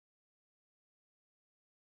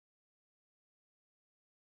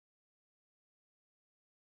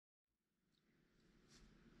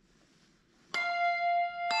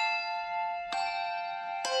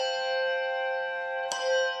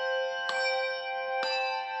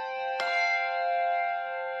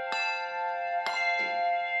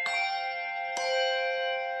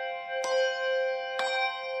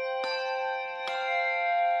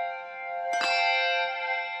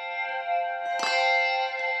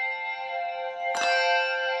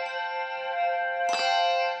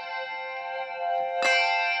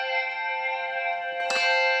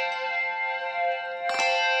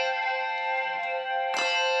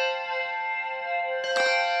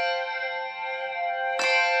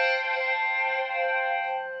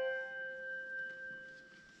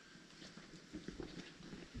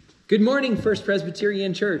Good morning, First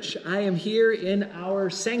Presbyterian Church. I am here in our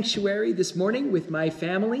sanctuary this morning with my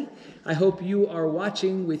family. I hope you are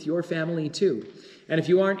watching with your family too. And if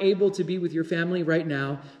you aren't able to be with your family right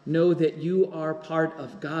now, know that you are part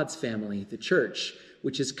of God's family, the church,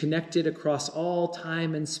 which is connected across all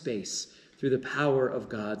time and space through the power of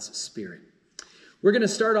God's Spirit. We're going to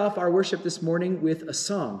start off our worship this morning with a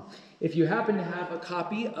song. If you happen to have a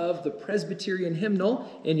copy of the Presbyterian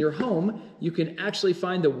hymnal in your home, you can actually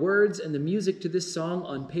find the words and the music to this song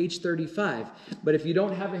on page 35. But if you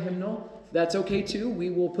don't have a hymnal, that's okay too.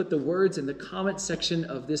 We will put the words in the comment section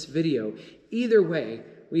of this video. Either way,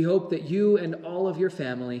 we hope that you and all of your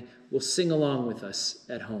family will sing along with us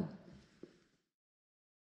at home.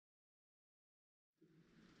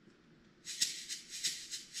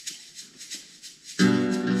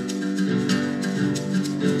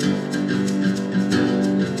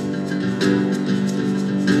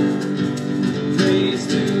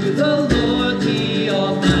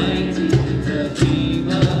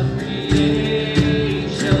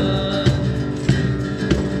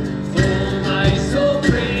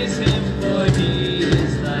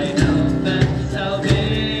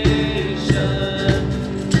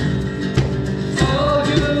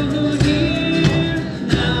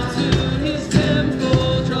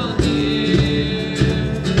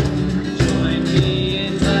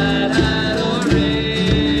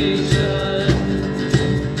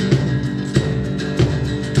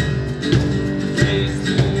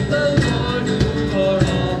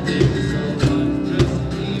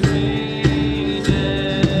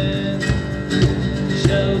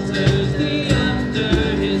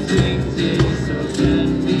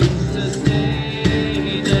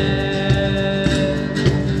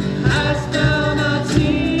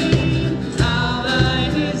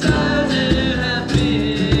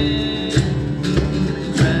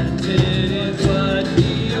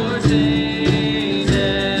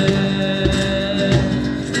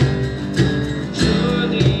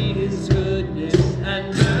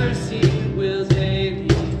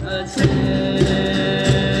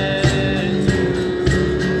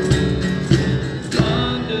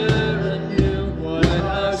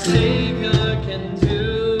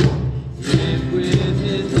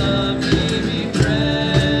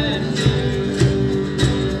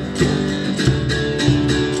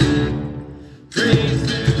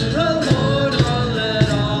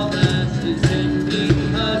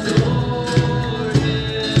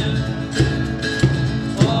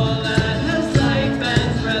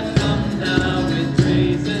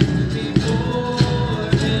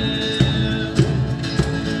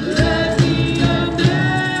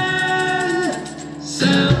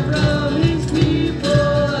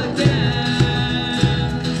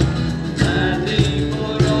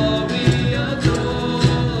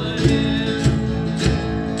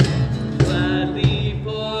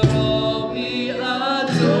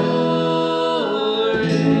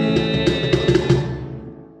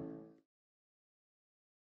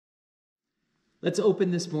 Let's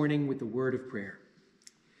open this morning with the word of prayer.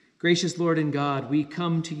 Gracious Lord and God, we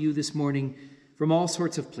come to you this morning from all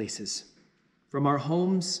sorts of places, from our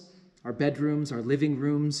homes, our bedrooms, our living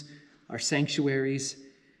rooms, our sanctuaries,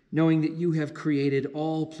 knowing that you have created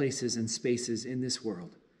all places and spaces in this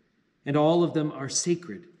world, and all of them are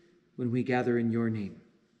sacred when we gather in your name.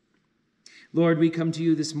 Lord, we come to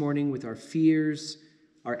you this morning with our fears,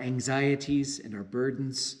 our anxieties, and our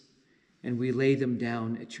burdens, and we lay them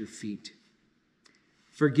down at your feet.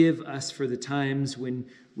 Forgive us for the times when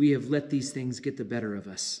we have let these things get the better of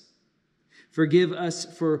us. Forgive us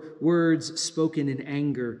for words spoken in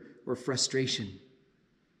anger or frustration,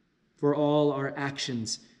 for all our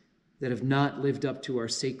actions that have not lived up to our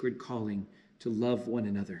sacred calling to love one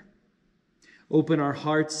another. Open our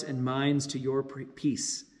hearts and minds to your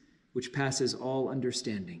peace, which passes all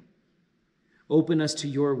understanding. Open us to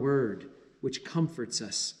your word, which comforts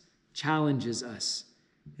us, challenges us,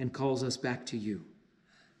 and calls us back to you.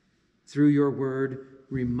 Through your word,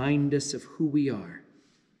 remind us of who we are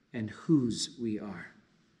and whose we are.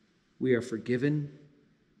 We are forgiven,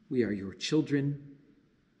 we are your children,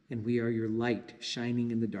 and we are your light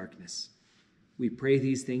shining in the darkness. We pray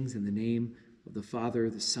these things in the name of the Father,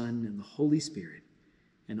 the Son, and the Holy Spirit,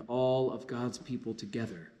 and all of God's people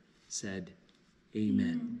together said,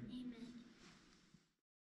 Amen.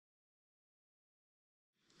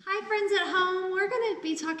 Hi friends at home, we're going to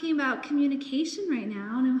be talking about communication right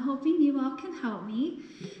now, and I'm hoping you all can help me.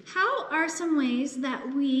 How are some ways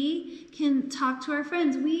that we can talk to our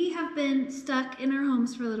friends? We have been stuck in our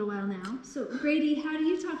homes for a little while now. So Grady, how do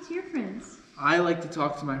you talk to your friends? I like to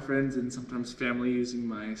talk to my friends and sometimes family using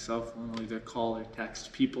my cell phone. I'll either call or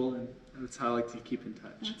text people, and that's how I like to keep in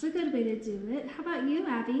touch. That's a good way to do it. How about you,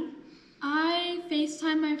 Abby? I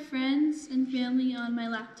FaceTime my friends and family on my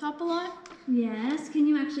laptop a lot. Yes. Can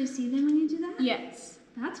you actually see them when you do that? Yes.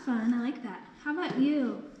 That's fun. I like that. How about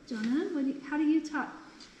you, Jonah? How do you talk?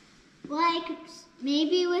 Like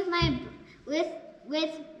maybe with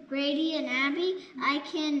Grady and Abby, I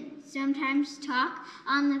can sometimes talk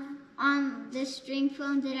on the string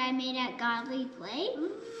phone that I made at Godly Play.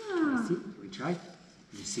 Ah. See, we try. Let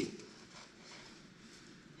me see.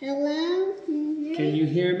 Hello? Can you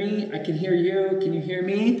hear me? I can hear you. Can you hear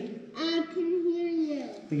me? I can hear you.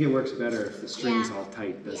 I think it works better if the string's Yeah. all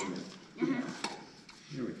tight, doesn't it? Uh-huh.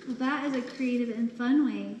 Here we go. Well, that is a creative and fun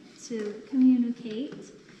way to communicate.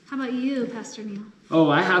 How about you, Pastor Neil? Oh,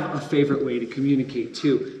 I have a favorite way to communicate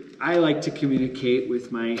too. I like to communicate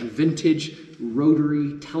with my vintage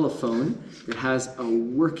rotary telephone that has a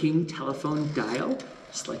working telephone dial,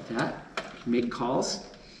 just like that. You can make calls.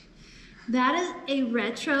 That is a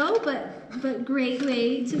retro but great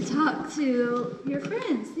way to talk to your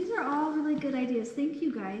friends. These are all really good ideas. Thank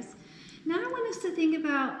you, guys. Now I want us to think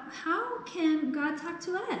about how can God talk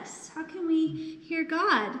to us? How can we hear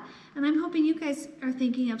God? And I'm hoping you guys are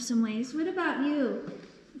thinking of some ways. What about you?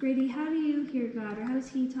 Grady, how do you hear God, or how does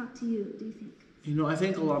he talk to you, do you think? You know, I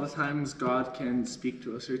think a lot of times God can speak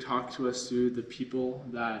to us or talk to us through the people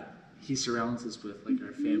that he surrounds us with, like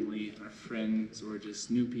our family, our friends, or just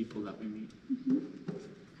new people that we meet.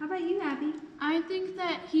 How about you, Abby? I think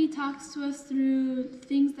that he talks to us through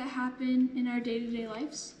things that happen in our day-to-day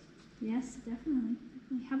lives. Yes, definitely.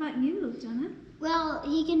 How about you, Jonah? Well,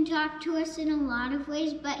 he can talk to us in a lot of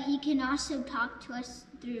ways, but he can also talk to us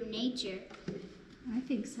through nature. I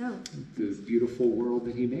think so. The beautiful world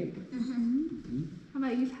that he made. How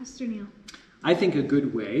about you, Pastor Neil? I think a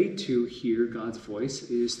good way to hear God's voice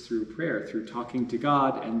is through prayer, through talking to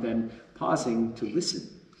God and then pausing to listen.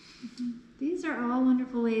 These are all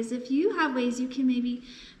wonderful ways. If you have ways, you can maybe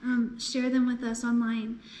share them with us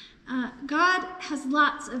online. God has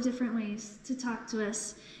lots of different ways to talk to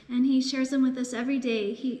us, and he shares them with us every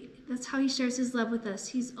day. That's how he shares his love with us.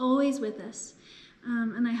 He's always with us,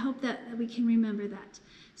 and I hope that we can remember that.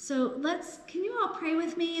 So can you all pray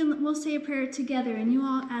with me, and we'll say a prayer together, and you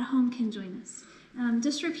all at home can join us.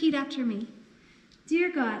 Just repeat after me. Dear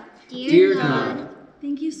God, Dear God,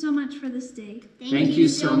 thank you so much for this day. thank you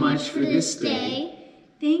so much for this day.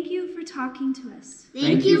 Thank you for talking to us.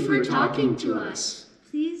 Thank you for talking to us.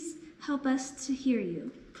 Please help us to hear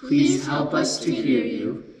you. Please help us to hear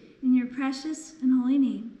you. In your precious and holy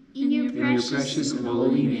name. In your In your precious and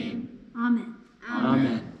holy name. Amen.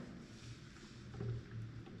 Amen.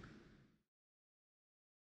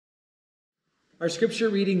 Our scripture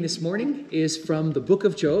reading this morning is from the book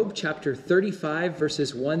of Job, chapter 35,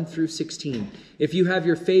 verses 1 through 16. If you have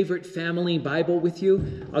your favorite family Bible with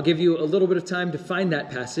you, I'll give you a little bit of time to find that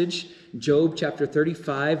passage, Job chapter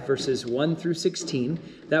 35, verses 1 through 16.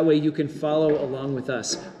 That way you can follow along with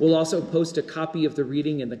us. We'll also post a copy of the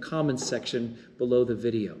reading in the comments section below the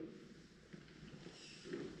video.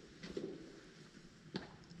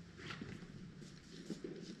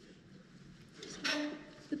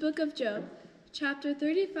 The book of Job, chapter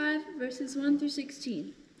 35, verses 1 through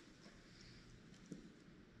 16.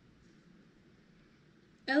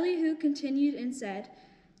 Elihu continued and said,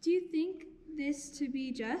 "Do you think this to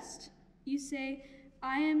be just? You say,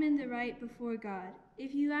 'I am in the right before God.'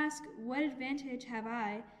 If you ask, 'What advantage have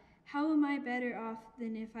I? How am I better off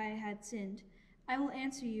than if I had sinned?' I will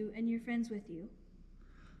answer you and your friends with you.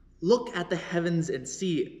 Look at the heavens and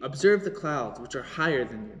see, observe the clouds, which are higher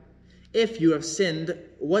than you. If you have sinned,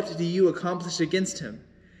 what do you accomplish against him?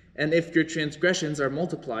 And if your transgressions are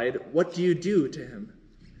multiplied, what do you do to him?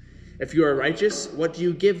 If you are righteous, what do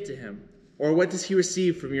you give to him? Or what does he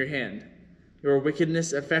receive from your hand? Your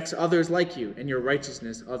wickedness affects others like you, and your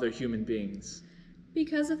righteousness other human beings."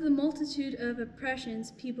 Because of the multitude of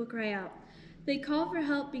oppressions, people cry out. They call for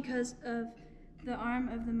help because of the arm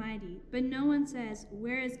of the mighty. But no one says,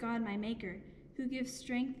 "Where is God my maker, who gives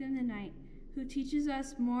strength in the night, who teaches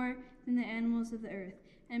us more than the animals of the earth,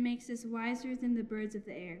 and makes us wiser than the birds of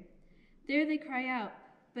the air?" There they cry out,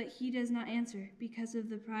 but he does not answer, because of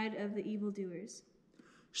the pride of the evildoers.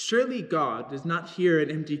 Surely God does not hear an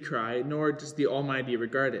empty cry, nor does the Almighty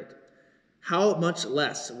regard it. How much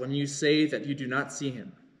less when you say that you do not see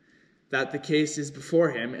him, that the case is before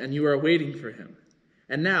him, and you are waiting for him.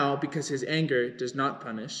 And now, because his anger does not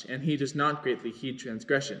punish, and he does not greatly heed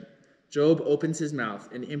transgression, Job opens his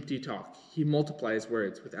mouth in empty talk. He multiplies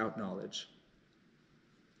words without knowledge.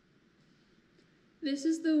 This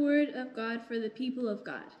is the word of God for the people of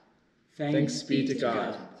God. Thanks be to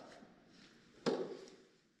God.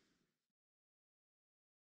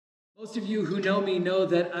 Most of you who know me know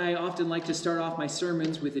that I often like to start off my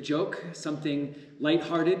sermons with a joke, something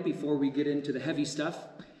lighthearted before we get into the heavy stuff.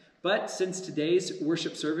 But since today's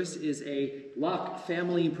worship service is a Locke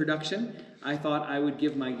family production, I thought I would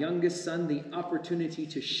give my youngest son the opportunity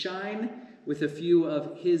to shine with a few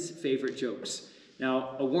of his favorite jokes.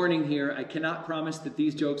 Now, a warning here, I cannot promise that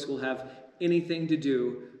these jokes will have anything to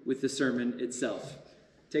do with the sermon itself.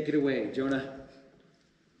 Take it away, Jonah.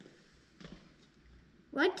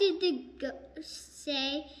 What did the ghost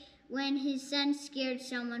say when his son scared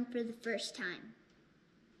someone for the first time?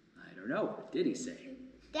 I don't know. What did he say?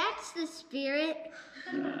 That's the spirit.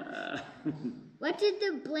 What did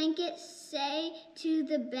the blanket say to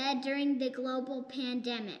the bed during the global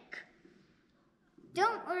pandemic?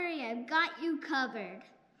 Don't worry, I've got you covered.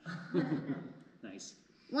 Nice.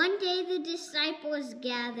 One day the disciples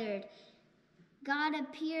gathered. God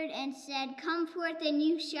appeared and said, "Come forth and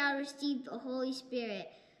you shall receive the Holy Spirit."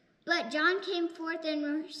 But John came forth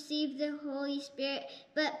and received the Holy Spirit,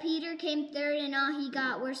 but Peter came third, and all he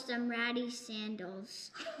got were some ratty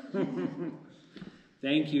sandals.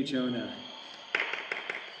 Thank you, Jonah.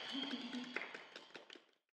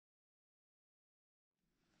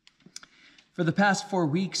 For the past 4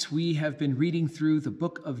 weeks, we have been reading through the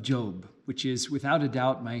book of Job, which is without a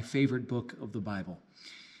doubt my favorite book of the Bible.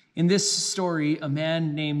 In this story, a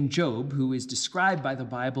man named Job, who is described by the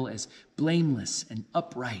Bible as blameless and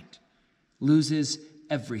upright, loses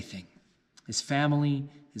everything: his family,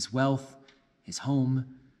 his wealth, his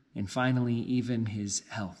home, and finally, even his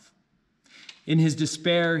health. In his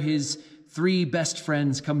despair, his 3 best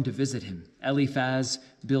friends come to visit him: Eliphaz,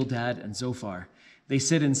 Bildad, and Zophar. They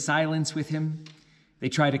sit in silence with him. They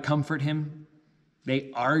try to comfort him.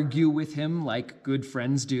 They argue with him like good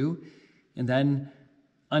friends do. And then,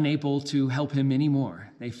 unable to help him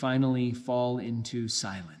anymore, they finally fall into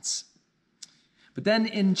silence. But then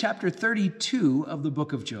in chapter 32 of the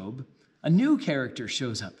book of Job, a new character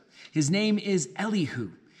shows up. His name is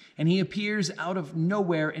Elihu, and he appears out of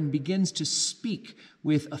nowhere and begins to speak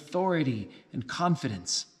with authority and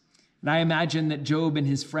confidence. And I imagine that Job and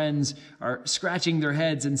his friends are scratching their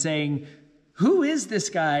heads and saying, "Who is this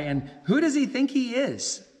guy, and who does he think he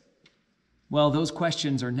is?" Well, those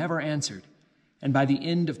questions are never answered. And by the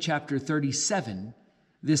end of chapter 37,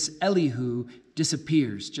 this Elihu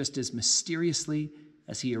disappears just as mysteriously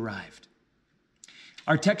as he arrived.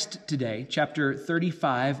 Our text today, chapter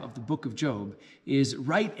 35 of the book of Job, is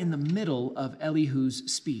right in the middle of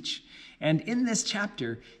Elihu's speech. And in this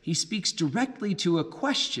chapter, he speaks directly to a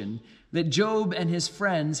question that Job and his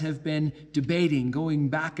friends have been debating, going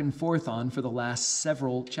back and forth on for the last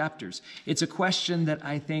several chapters. It's a question that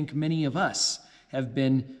I think many of us have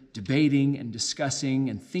been debating and discussing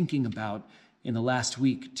and thinking about in the last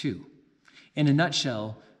week too. In a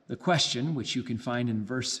nutshell, the question, which you can find in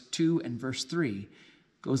verse 2 and verse 3,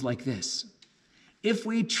 goes like this: if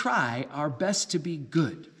we try our best to be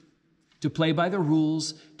good, to play by the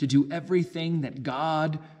rules, to do everything that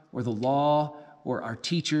God or the law or our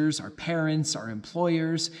teachers, our parents, our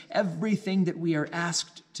employers, everything that we are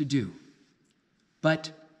asked to do,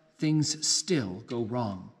 but things still go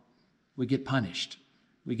wrong, we get punished,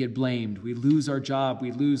 we get blamed, we lose our job,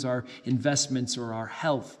 we lose our investments or our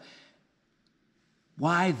health,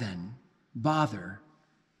 why then bother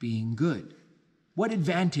being good? What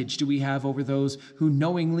advantage do we have over those who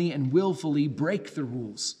knowingly and willfully break the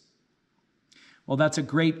rules? Well, that's a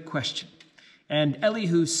great question. And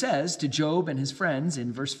Elihu says to Job and his friends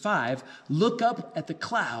in verse 5, "Look up at the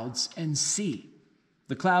clouds and see."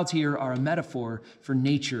 The clouds here are a metaphor for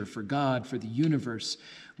nature, for God, for the universe.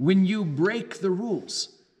 When you break the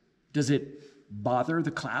rules, does it bother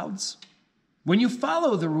the clouds? When you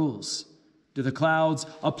follow the rules, do the clouds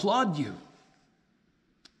applaud you?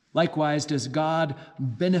 Likewise, does God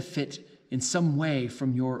benefit in some way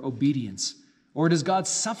from your obedience? Or does God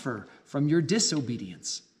suffer from your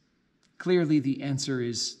disobedience? Clearly, the answer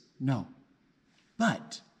is no.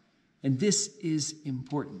 But, and this is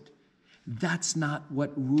important, that's not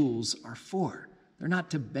what rules are for. They're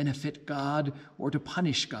not to benefit God or to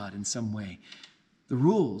punish God in some way. The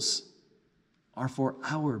rules are for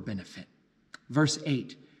our benefit. Verse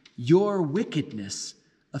 8, your wickedness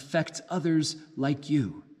affects others like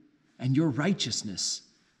you, and your righteousness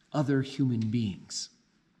other human beings.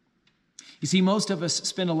 You see, most of us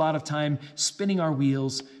spend a lot of time spinning our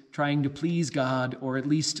wheels, trying to please God or at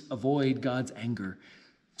least avoid God's anger.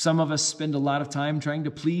 Some of us spend a lot of time trying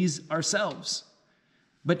to please ourselves.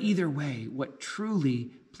 But either way, what truly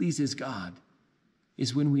pleases God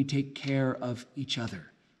is when we take care of each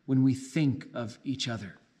other, when we think of each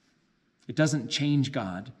other. It doesn't change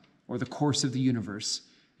God or the course of the universe,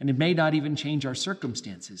 and it may not even change our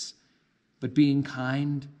circumstances. But being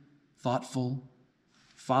kind, thoughtful,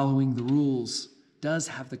 following the rules does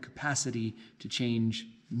have the capacity to change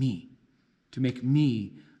me, to make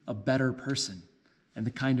me a better person and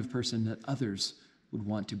the kind of person that others would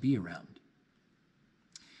want to be around.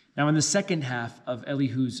 Now, in the second half of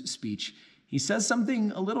Elihu's speech, he says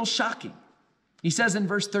something a little shocking. He says in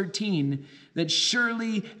verse 13 that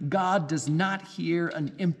surely God does not hear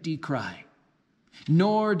an empty cry,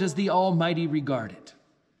 nor does the Almighty regard it.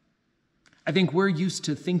 I think we're used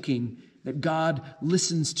to thinking that God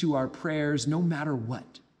listens to our prayers no matter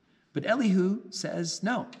what. But Elihu says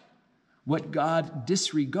no. What God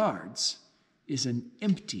disregards is an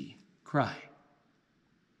empty cry.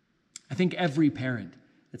 I think every parent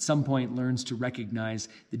at some point learns to recognize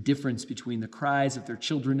the difference between the cries of their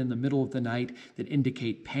children in the middle of the night that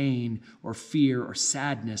indicate pain or fear or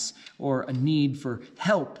sadness or a need for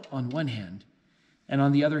help on one hand, and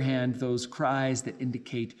on the other hand, those cries that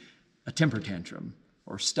indicate a temper tantrum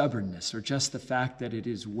or stubbornness or just the fact that it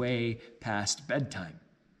is way past bedtime.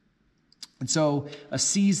 And so a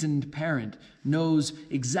seasoned parent knows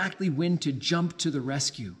exactly when to jump to the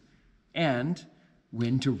rescue and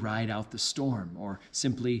when to ride out the storm or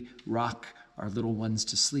simply rock our little ones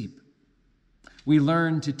to sleep. We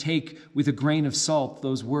learn to take with a grain of salt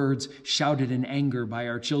those words shouted in anger by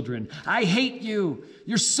our children. I hate you.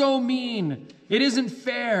 You're so mean. It isn't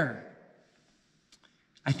fair.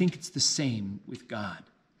 I think it's the same with God.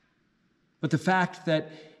 But the fact that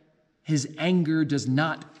his anger does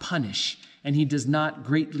not punish and he does not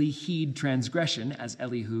greatly heed transgression, as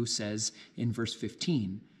Elihu says in verse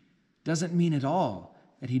 15, doesn't mean at all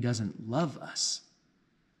that he doesn't love us.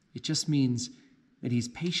 It just means that he's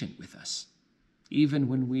patient with us, even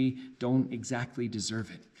when we don't exactly deserve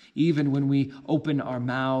it, even when we open our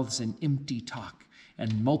mouths in empty talk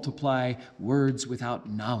and multiply words without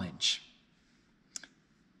knowledge.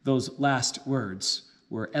 Those last words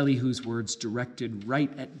were Elihu's words directed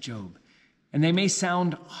right at Job. And they may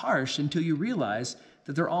sound harsh until you realize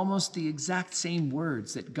that they're almost the exact same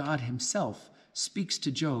words that God himself speaks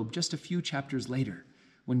to Job just a few chapters later,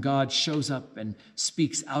 when God shows up and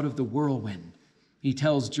speaks out of the whirlwind. He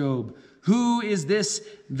tells Job, "Who is this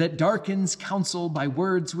that darkens counsel by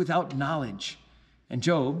words without knowledge?" And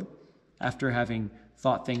Job, after having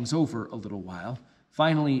thought things over a little while,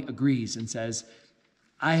 finally agrees and says,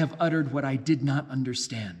 "I have uttered what I did not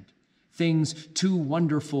understand, things too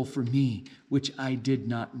wonderful for me, which I did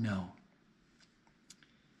not know."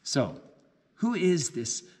 So, who is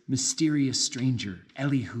this mysterious stranger,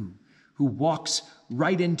 Elihu, who walks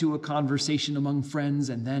right into a conversation among friends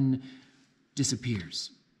and then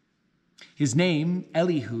disappears? His name,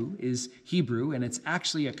 Elihu, is Hebrew, and it's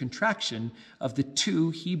actually a contraction of the two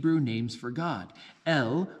Hebrew names for God,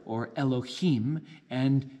 El, or Elohim,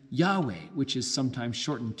 and Yahweh, which is sometimes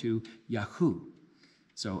shortened to Yahu.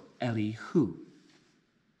 So Elihu.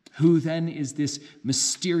 Who then is this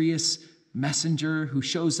mysterious messenger who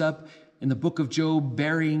shows up in the book of Job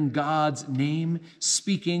bearing God's name,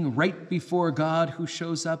 speaking right before God, who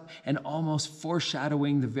shows up and almost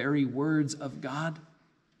foreshadowing the very words of God?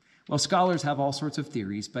 Well, scholars have all sorts of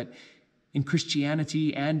theories, but in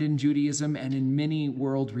Christianity and in Judaism and in many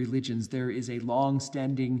world religions, there is a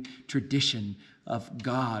long-standing tradition of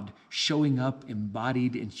God showing up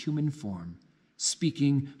embodied in human form,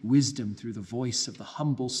 speaking wisdom through the voice of the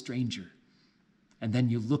humble stranger. And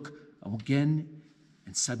then you look again,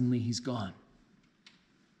 and suddenly he's gone.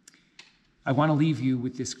 I want to leave you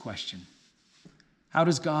with this question. How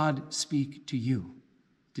does God speak to you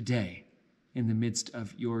today in the midst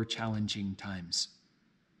of your challenging times?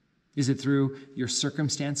 Is it through your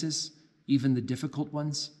circumstances, even the difficult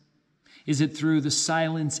ones? Is it through the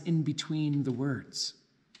silence in between the words?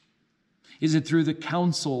 Is it through the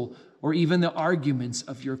counsel or even the arguments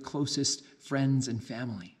of your closest friends and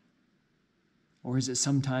family? Or is it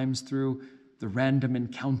sometimes through the random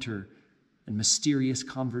encounter and mysterious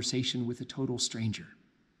conversation with a total stranger?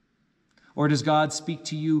 Or does God speak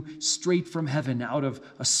to you straight from heaven out of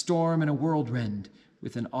a storm and a whirlwind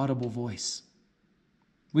with an audible voice?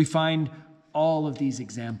 We find all of these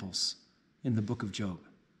examples in the book of Job.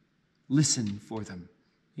 Listen for them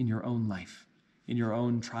in your own life, in your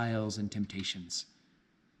own trials and temptations.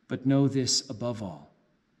 But know this above all,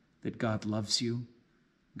 that God loves you,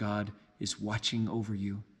 God is watching over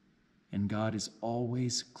you, and God is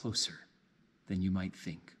always closer than you might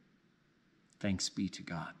think. Thanks be to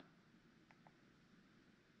God.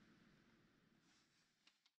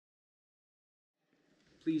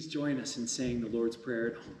 Please join us in saying the Lord's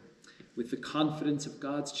Prayer at home. With the confidence of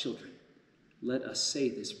God's children, let us say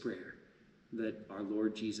this prayer that our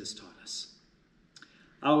Lord Jesus taught us.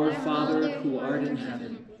 Our Father, who art in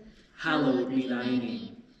heaven, hallowed be thy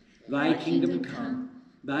name. Thy kingdom come,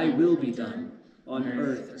 thy will be done, on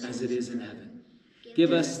earth as it is in heaven.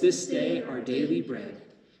 Give us this day our daily bread,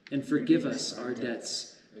 and forgive us our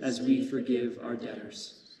debts as we forgive our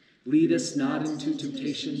debtors. Lead us not into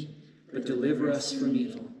temptation, but deliver us from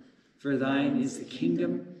evil. For thine is the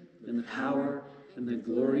kingdom, and the power, and the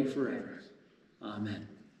glory forever. Amen.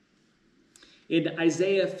 In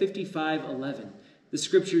Isaiah 55:11, the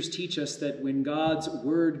scriptures teach us that when God's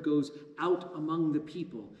word goes out among the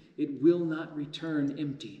people, it will not return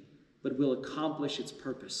empty, but will accomplish its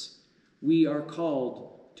purpose. We are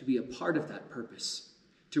called to be a part of that purpose,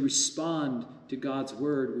 to respond to God's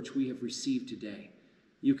word which we have received today.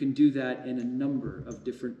 You can do that in a number of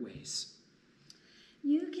different ways.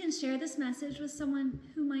 You can share this message with someone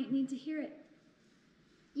who might need to hear it.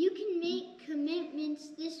 You can make commitments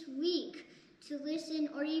this week to listen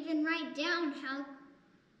or even write down how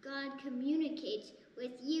God communicates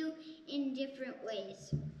with you in different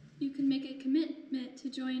ways. You can make a commitment to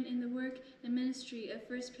join in the work and ministry of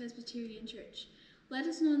First Presbyterian Church. Let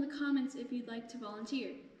us know in the comments if you'd like to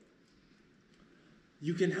volunteer.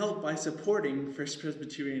 You can help by supporting First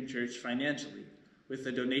Presbyterian Church financially with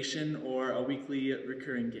a donation or a weekly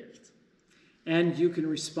recurring gift. And you can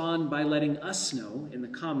respond by letting us know in the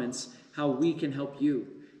comments how we can help you,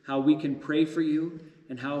 how we can pray for you,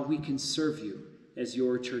 and how we can serve you as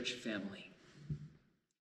your church family.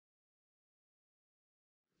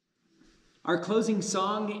 Our closing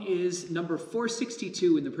song is number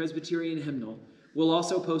 462 in the Presbyterian hymnal. We'll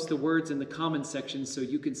also post the words in the comments section so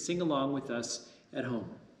you can sing along with us at home.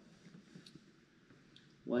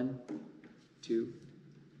 1, 2,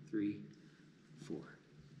 3, 4.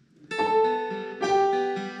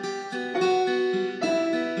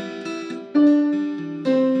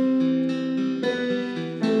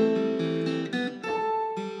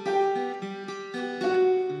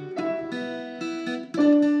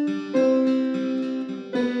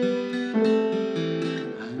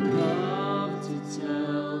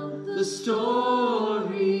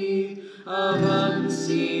 Story of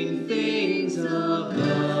unseen things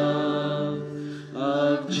above,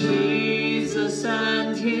 of Jesus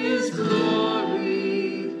and his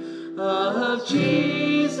glory, of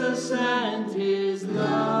Jesus and his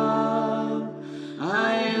love.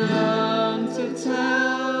 I long to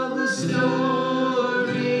tell the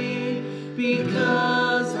story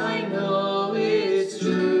because I know it's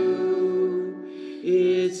true.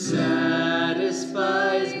 It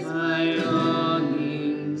satisfies my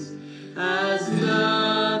longings as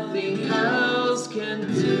nothing else can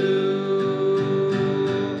do.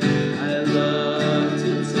 I love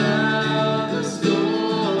to tell the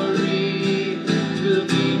story to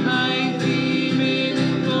be my theme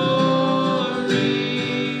in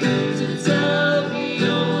glory, to tell the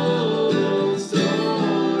old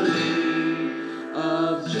story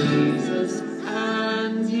of Jesus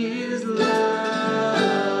and his love.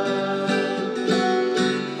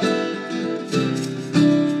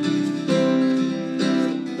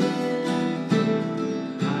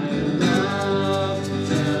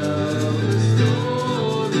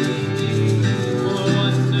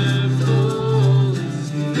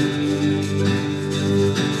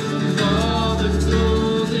 All the glory.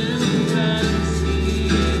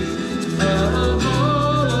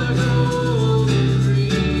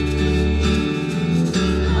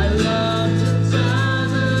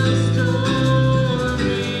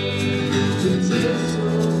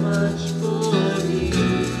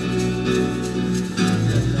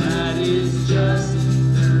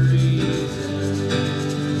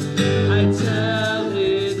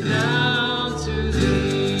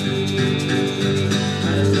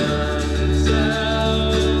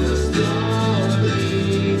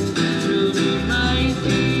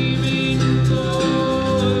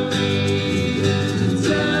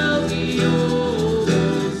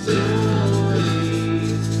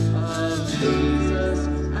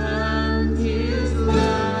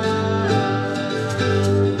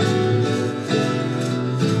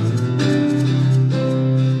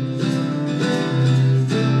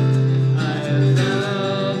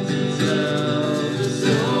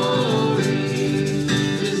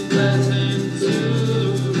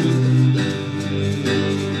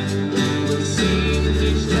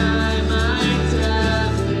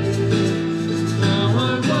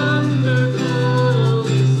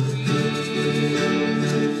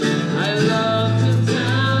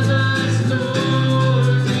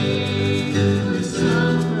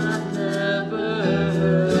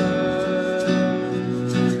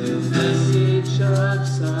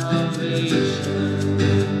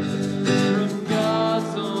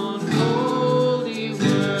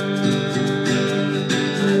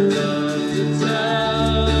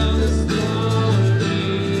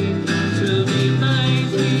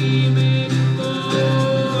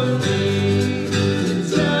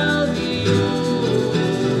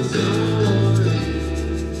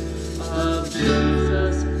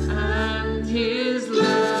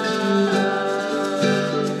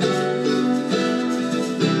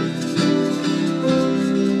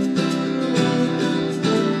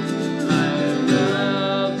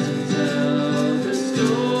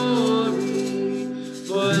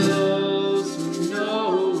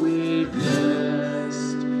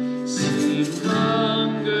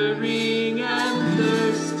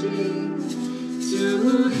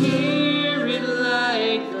 to hear it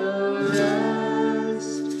like the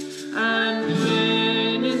rest, and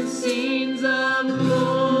when in scenes of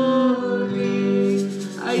glory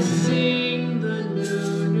I sing the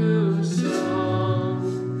new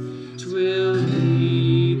song, 'twill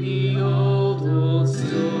be the old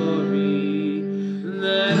story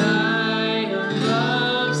that I have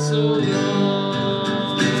loved so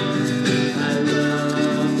long. I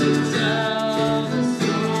love to tell the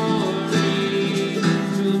story,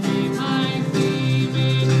 'twill be my theme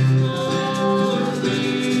in glory,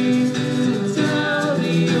 to tell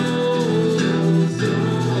the old story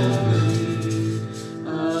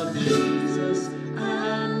of Jesus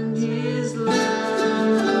and his love.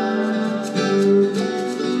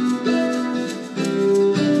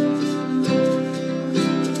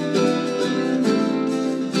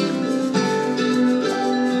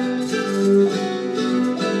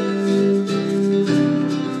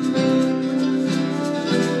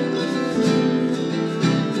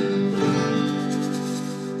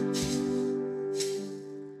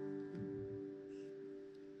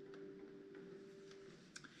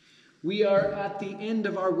 We are at the end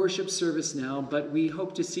of our worship service now, but we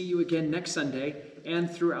hope to see you again next Sunday and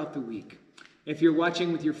throughout the week. If you're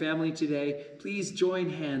watching with your family today, please join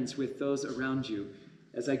hands with those around you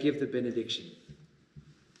as I give the benediction.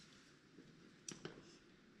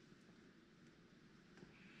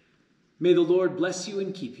 May the Lord bless you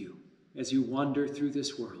and keep you as you wander through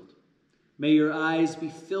this world. May your eyes be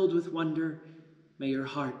filled with wonder. May your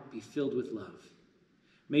heart be filled with love.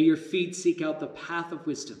 May your feet seek out the path of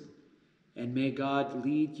wisdom. And may God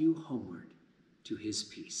lead you homeward to his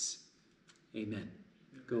peace. Amen.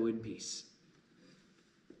 Go in peace.